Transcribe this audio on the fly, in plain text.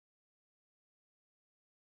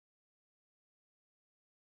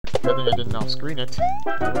Good thing I didn't off-screen it.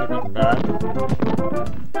 That would have been bad.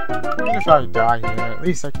 Even if I die here, at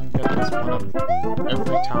least I can get this one up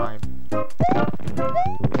every time.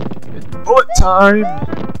 It's bullet time!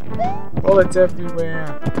 Bullets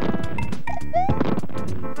everywhere.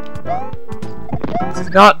 This is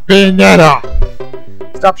not Bayonetta!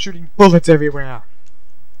 Stop shooting bullets everywhere.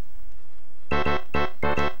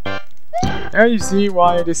 Now you see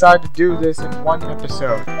why I decided to do this in one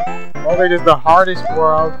episode. Well, it is the hardest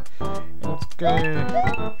world, and it's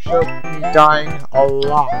gonna show me dying a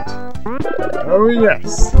lot. Oh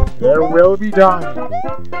yes, there will be dying.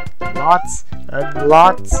 Lots and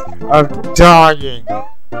lots of dying.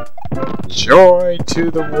 Joy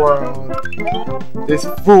to the world. This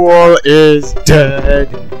fool is dead.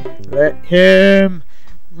 Let him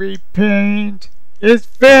repaint his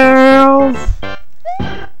fails.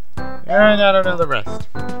 And I don't know the rest.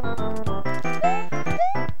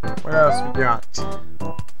 What else we got?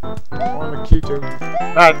 More Makito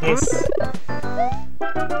madness.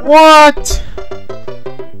 What?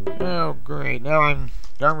 Oh great, now I'm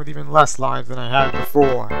done with even less lives than I had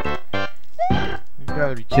before. You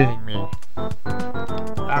gotta be kidding me.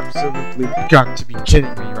 Absolutely got to be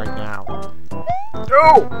kidding me right now.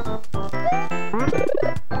 No!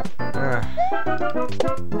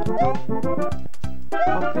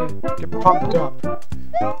 Get pumped up.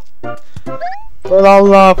 For the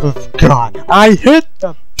love of God, I hit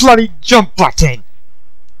the bloody jump button!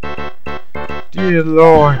 Dear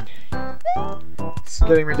Lord. It's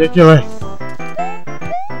getting ridiculous.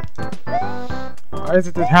 Why is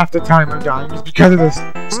it that half the time I'm dying is because of this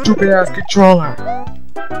stupid ass controller?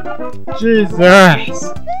 Jesus!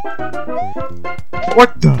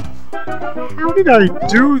 What the? How did I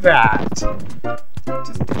do that?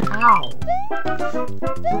 Just how?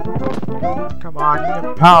 Come on, you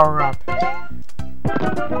can power up.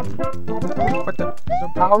 What the? There's no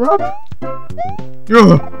power up?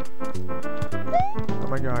 Ugh. Oh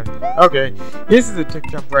my god. Okay, this is a tick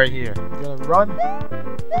jump right here. You gonna run?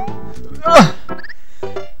 Ugh.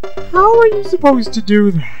 How are you supposed to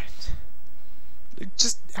do that?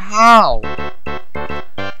 Just how?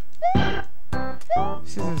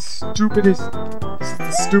 This is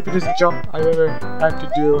the stupidest jump I've ever had to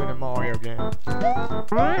do in a Mario game.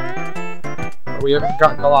 But we haven't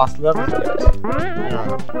gotten the last level yet.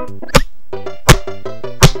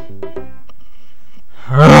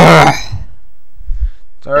 Yeah.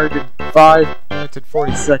 It's already been 5 minutes and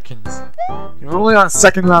 40 seconds. You're only on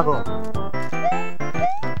second level.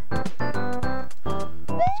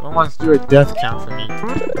 Someone wants to do a death count for me.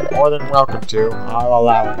 You're more than welcome to. I'll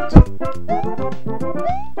allow it.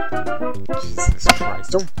 Jesus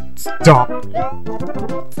Christ, don't stop.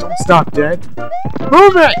 Don't stop, Dead.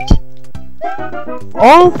 Move it!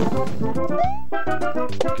 Oh!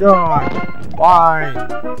 God, why?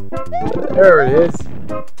 There it is.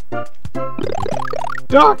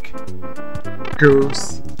 Duck!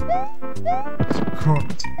 Goose. It's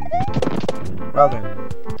cooked. Well then.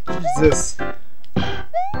 Jesus.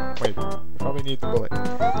 Wait, we probably need the bullet.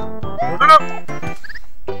 Open up!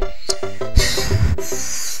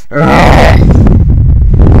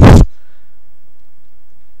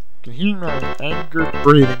 Can hear my anger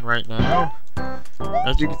breathing right now.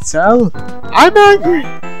 As you can tell, I'm angry!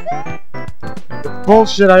 And the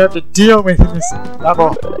bullshit I have to deal with in this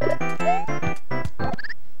level.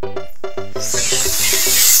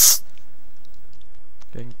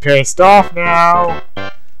 Getting pissed off now.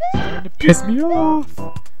 It's starting to piss me off.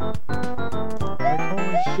 Like,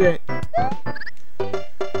 holy shit.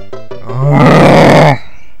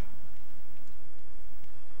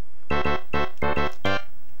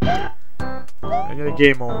 I get a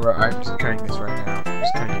game over. I'm just cutting this right now. I'm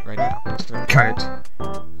just cutting it right now. I'm just gonna cut it.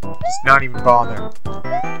 Just not even bother.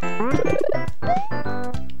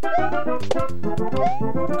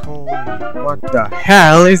 Holy, what the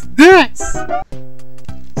hell is this?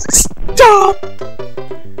 Stop!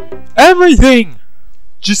 Everything!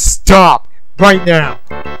 Just stop! Right now!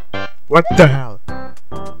 What the hell?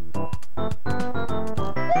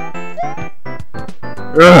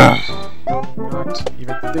 Ugh! Not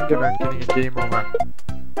even think about getting a game over.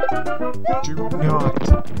 Do not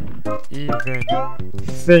even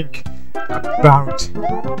think about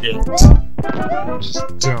it. Just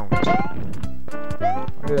don't.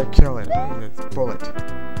 Why did I kill it? I need this bullet.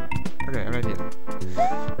 Okay, I have an idea.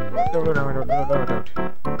 No, don't.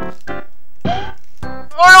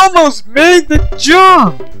 I almost made the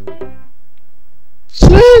jump!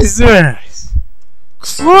 Jesus!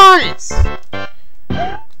 Christ! You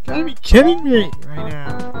gotta be kidding me right now.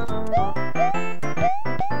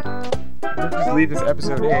 I'm gonna just leave this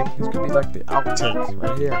episode in. This could be like the outtakes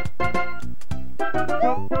right here.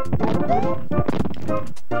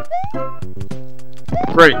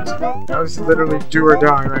 Great. That was literally do or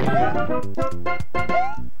die right here.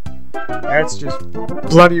 That's just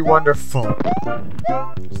bloody wonderful.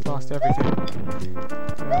 Just lost everything.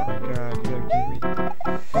 Oh my god, you gotta kidding me.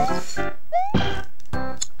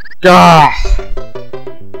 God!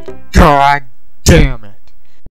 God